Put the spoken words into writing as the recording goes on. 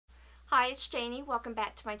Hi, it's Janie. Welcome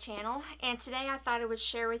back to my channel. And today I thought I would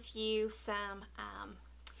share with you some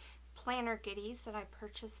planner goodies that I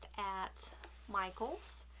purchased at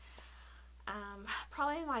Michael's.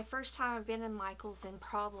 Probably my first time I've been in Michael's in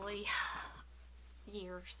probably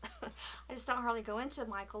years. I just don't hardly go into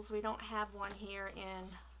Michael's. We don't have one here in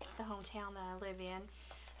the hometown that I live in.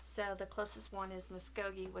 So the closest one is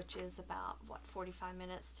Muskogee, which is about, 45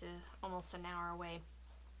 minutes to almost an hour away.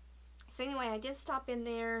 So anyway, I did stop in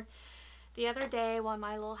there the other day while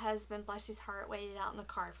my little husband, bless his heart, waited out in the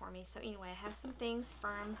car for me. So anyway, I have some things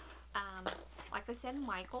from, like I said,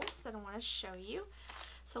 Michael's that I want to show you.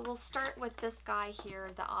 So we'll start with this guy here,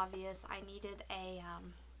 the obvious. I needed a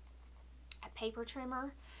paper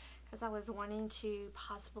trimmer because I was wanting to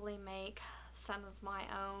possibly make some of my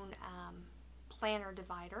own planner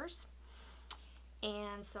dividers.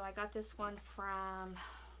 And so I got this one from,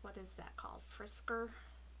 what is that called? Fisker,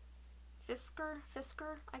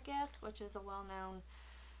 I guess, which is a well-known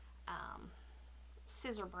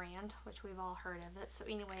scissor brand, which we've all heard of it. So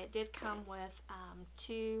anyway, it did come with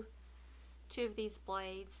two of these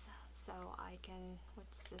blades, so I can,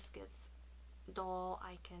 once this gets dull,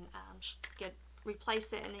 I can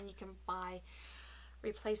replace it, and then you can buy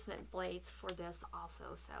replacement blades for this also.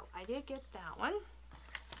 So I did get that one.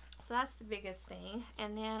 So that's the biggest thing.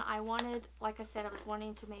 And then I wanted, like I said, I was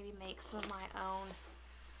wanting to maybe make some of my own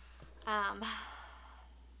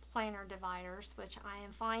planner dividers, which I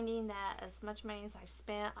am finding that as much money as I've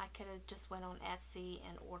spent, I could have just went on Etsy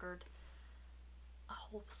and ordered a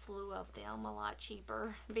whole slew of them a lot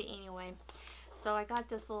cheaper. But anyway, so I got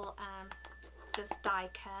this little this die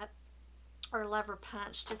cut or lever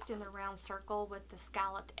punch just in the round circle with the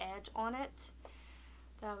scalloped edge on it,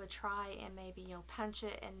 that I would try and maybe, you know, punch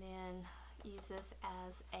it and then use this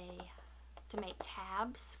as to make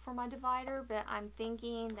tabs for my divider. But I'm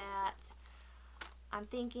thinking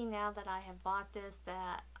now that I have bought this,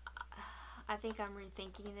 that I think I'm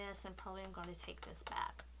rethinking this and probably I'm going to take this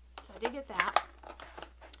back. So I did get that.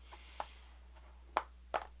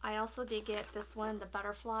 I also did get this one, the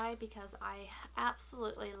butterfly, because I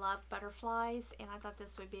absolutely love butterflies, and I thought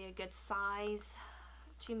this would be a good size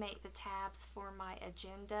to make the tabs for my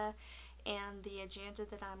agenda. And the agenda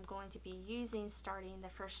that I'm going to be using starting the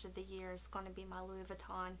first of the year is going to be my Louis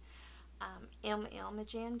Vuitton MM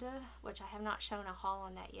agenda, which I have not shown a haul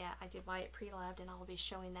on that yet. I did buy it pre-loved, and I'll be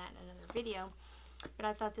showing that in another video. But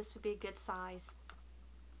I thought this would be a good size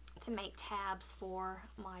to make tabs for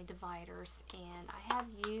my dividers. And I have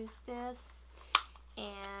used this,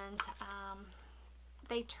 and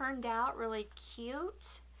they turned out really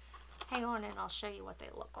cute. Hang on and I'll show you what they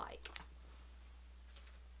look like.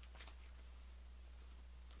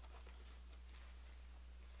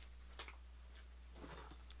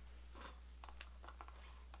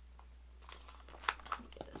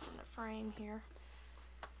 Frame here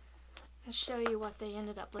and show you what they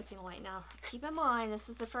ended up looking like. Now keep in mind, this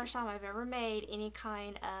is the first time I've ever made any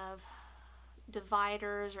kind of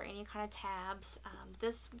dividers or any kind of tabs.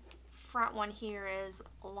 This front one here is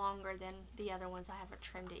longer than the other ones. I haven't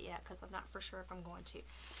trimmed it yet because I'm not for sure if I'm going to.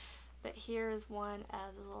 But here is one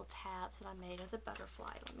of the little tabs that I made of the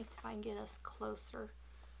butterfly. Let me see if I can get us closer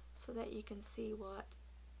so that you can see what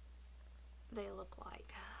they look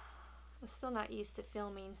like. I'm still not used to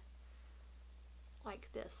filming like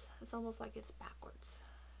this. It's almost like it's backwards,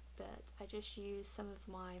 but I just used some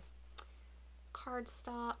of my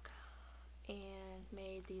cardstock and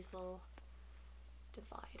made these little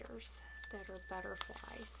dividers that are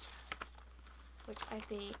butterflies, which I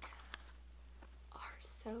think are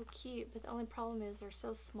so cute. But the only problem is they're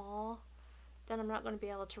so small that I'm not going to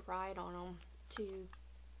be able to write on them to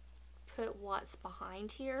put what's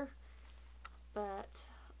behind here. But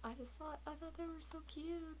I thought they were so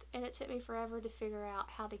cute, and it took me forever to figure out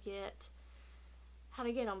how to get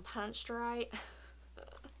them punched right.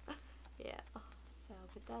 Yeah, so,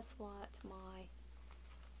 but that's what my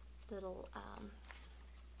little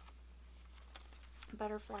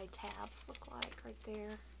butterfly tabs look like right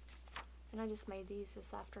there. And I just made these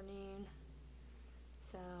this afternoon.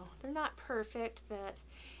 So they're not perfect, but,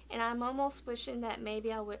 and I'm almost wishing that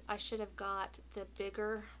maybe I should have got the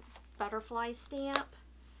bigger butterfly stamp,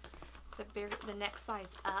 the next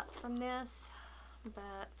size up from this,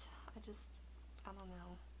 but I don't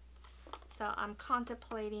know. So I'm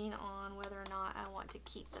contemplating on whether or not I want to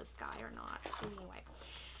keep this guy or not. Anyway,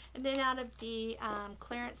 and then out of the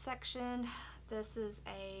clearance section, this is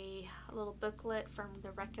a little booklet from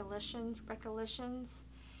the Recollections,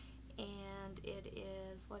 and it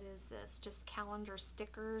is, what is this? Just calendar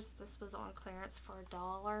stickers. This was on clearance for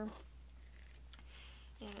 $1,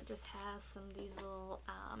 and it just has some of these little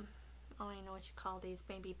don't even know what you call these,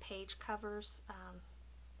 maybe page covers. Are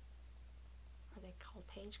they called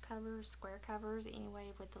page covers, square covers?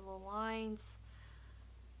 Anyway, with the little lines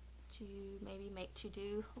to maybe make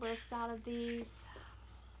to-do lists out of these.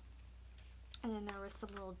 And then there was some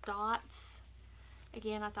little dots.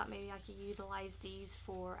 Again, I thought maybe I could utilize these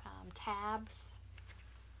for tabs.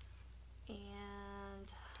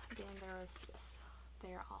 And again, there was this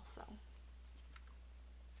there also.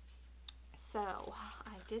 So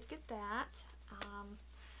I did get that.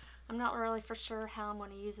 I'm not really for sure how I'm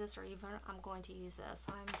going to use this, or even I'm going to use this.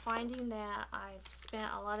 I'm finding that I've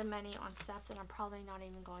spent a lot of money on stuff that I'm probably not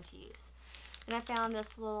even going to use. And I found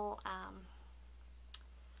this little,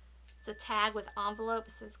 it's a tag with envelope.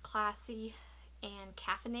 It says classy and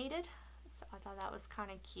caffeinated. So I thought that was kind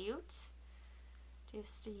of cute,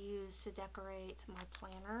 just to use to decorate my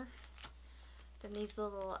planner. Then these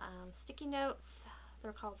little sticky notes.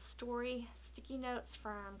 They're called Story sticky notes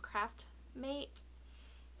from Craftmate.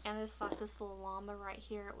 And I just thought this little llama right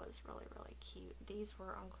here, it was really, really cute. These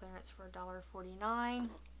were on clearance for $1.49.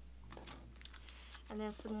 And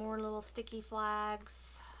then some more little sticky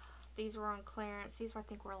flags. These were on clearance. These were, I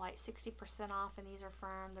think, were like 60% off, and these are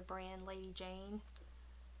from the brand Lady Jane,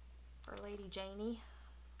 or Lady Jannie.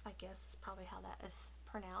 I guess is probably how that is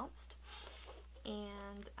pronounced.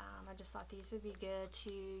 And I just thought these would be good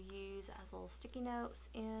to use as little sticky notes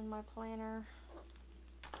in my planner.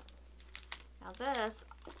 Now this,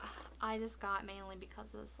 I just got mainly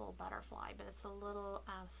because of this little butterfly, but it's a little,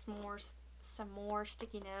 some more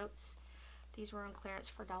sticky notes. These were on clearance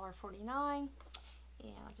for $1.49, and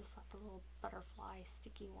I just thought the little butterfly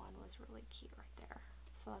sticky one was really cute right there.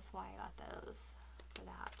 So that's why I got those for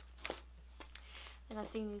that. Then I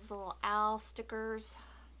seen these little owl stickers.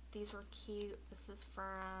 These were cute. This is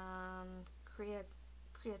from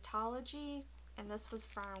Creatology, and this was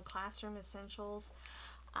from Classroom Essentials.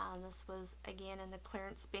 This was, again, in the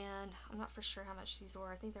clearance bin. I'm not for sure how much these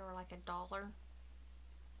were. I think they were like $1.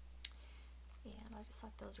 And I just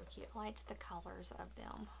thought those were cute. I liked the colors of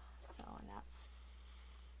them. So, and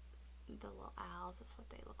that's the little owls. That's what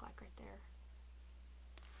they look like right there.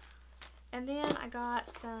 And then I got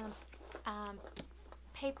some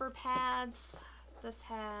paper pads. This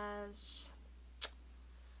has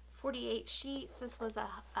 48 sheets. This was a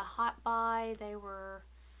hot buy. They were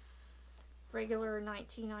regular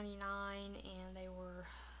 $19.99, and they were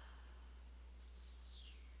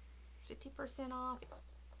 50% off.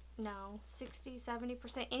 No, 60,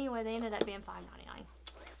 70%. Anyway, they ended up being $5.99.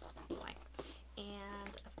 Anyway,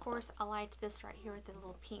 and of course, I liked this right here with the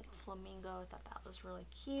little pink flamingo. I thought that was really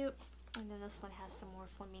cute. And then this one has some more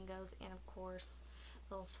flamingos, and of course,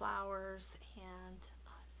 little flowers. And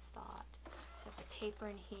I just thought that the paper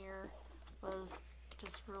in here was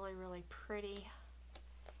just really, really pretty.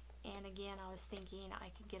 And again, I was thinking I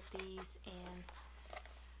could get these and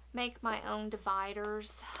make my own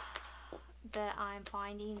dividers, but I'm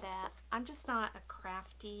finding that I'm just not a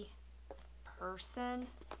crafty person,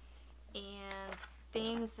 and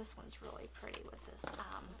things, this one's really pretty with this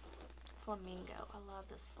flamingo. I love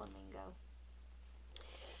this flamingo.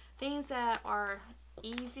 Things that are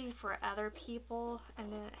easy for other people,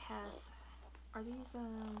 and then it has, are these,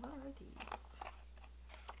 what are these?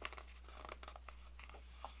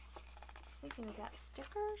 Thinking, is that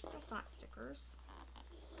stickers? That's not stickers.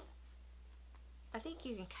 I think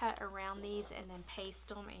you can cut around these and then paste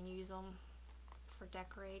them and use them for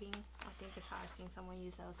decorating. I think is how I've seen someone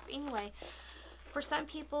use those. But anyway, for some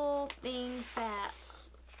people, things that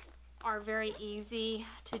are very easy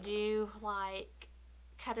to do, like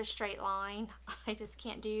cut a straight line, I just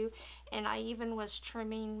can't do. And I even was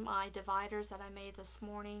trimming my dividers that I made this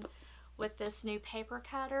morning with this new paper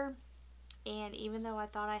cutter. And even though I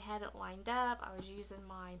thought I had it lined up, I was using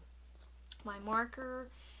my marker,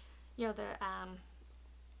 you know, the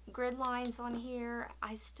grid lines on here.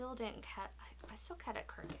 I still didn't cut, I still cut it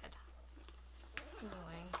crooked.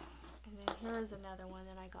 Anyway, and then here is another one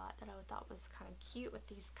that I got that I thought was kind of cute with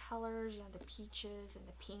these colors, you know, the peaches and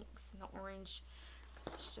the pinks and the orange.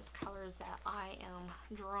 It's just colors that I am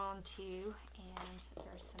drawn to, and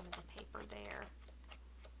there's some of the paper there.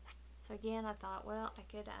 So again, I thought, well, I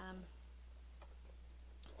could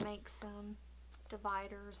make some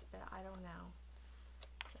dividers, but I don't know.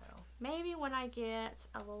 So maybe when I get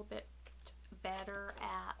a little bit better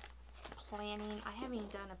at planning, I haven't even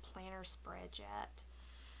done a planner spread yet,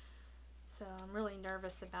 so I'm really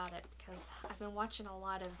nervous about it because I've been watching a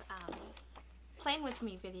lot of Plan With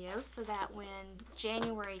Me videos, so that when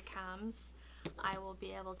January comes, I will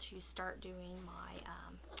be able to start doing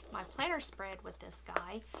my planner spread with this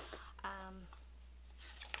guy.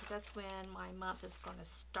 Because that's when my month is going to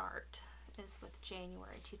start. is with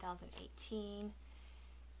January 2018.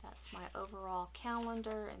 That's my overall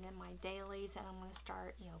calendar, and then my dailies, and I'm going to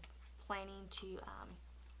start, you know, planning to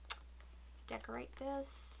decorate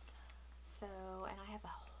this. So, and I have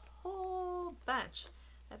a whole bunch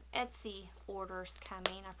of Etsy orders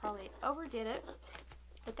coming. I probably overdid it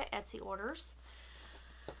with the Etsy orders.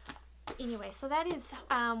 Anyway, so that is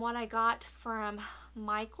what I got from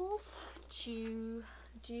Michael's to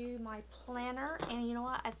do my planner. And you know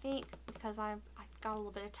what, I think because I got a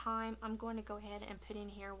little bit of time, I'm going to go ahead and put in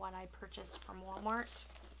here what I purchased from Walmart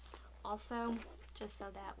also, just so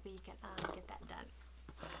that we can get that done.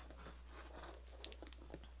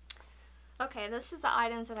 Okay, this is the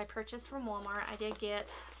items that I purchased from Walmart. I did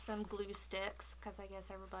get some glue sticks because I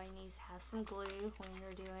guess everybody needs to have some glue when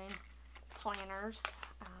you're doing planners.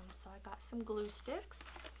 So I got some glue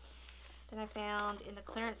sticks. Then I found in the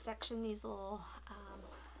clearance section these little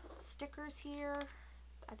stickers here.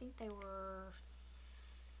 I think they were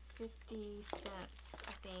 50 cents,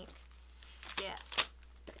 I think. Yes.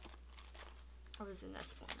 I was in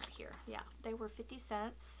this one right here. Yeah, they were 50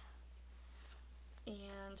 cents.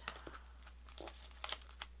 And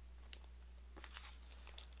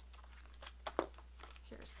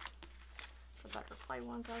here's the butterfly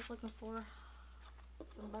ones I was looking for.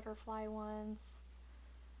 Some butterfly ones.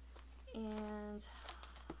 And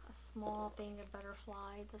a small thing of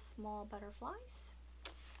butterfly, the small butterflies.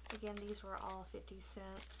 Again, these were all 50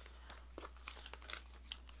 cents.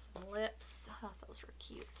 Some lips. I thought those were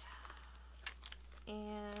cute.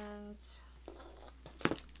 And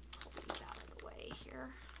pull these out of the way here.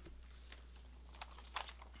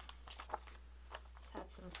 It's had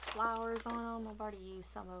some flowers on them. I've already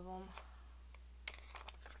used some of them.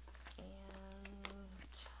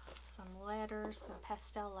 And some letters, some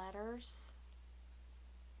pastel letters.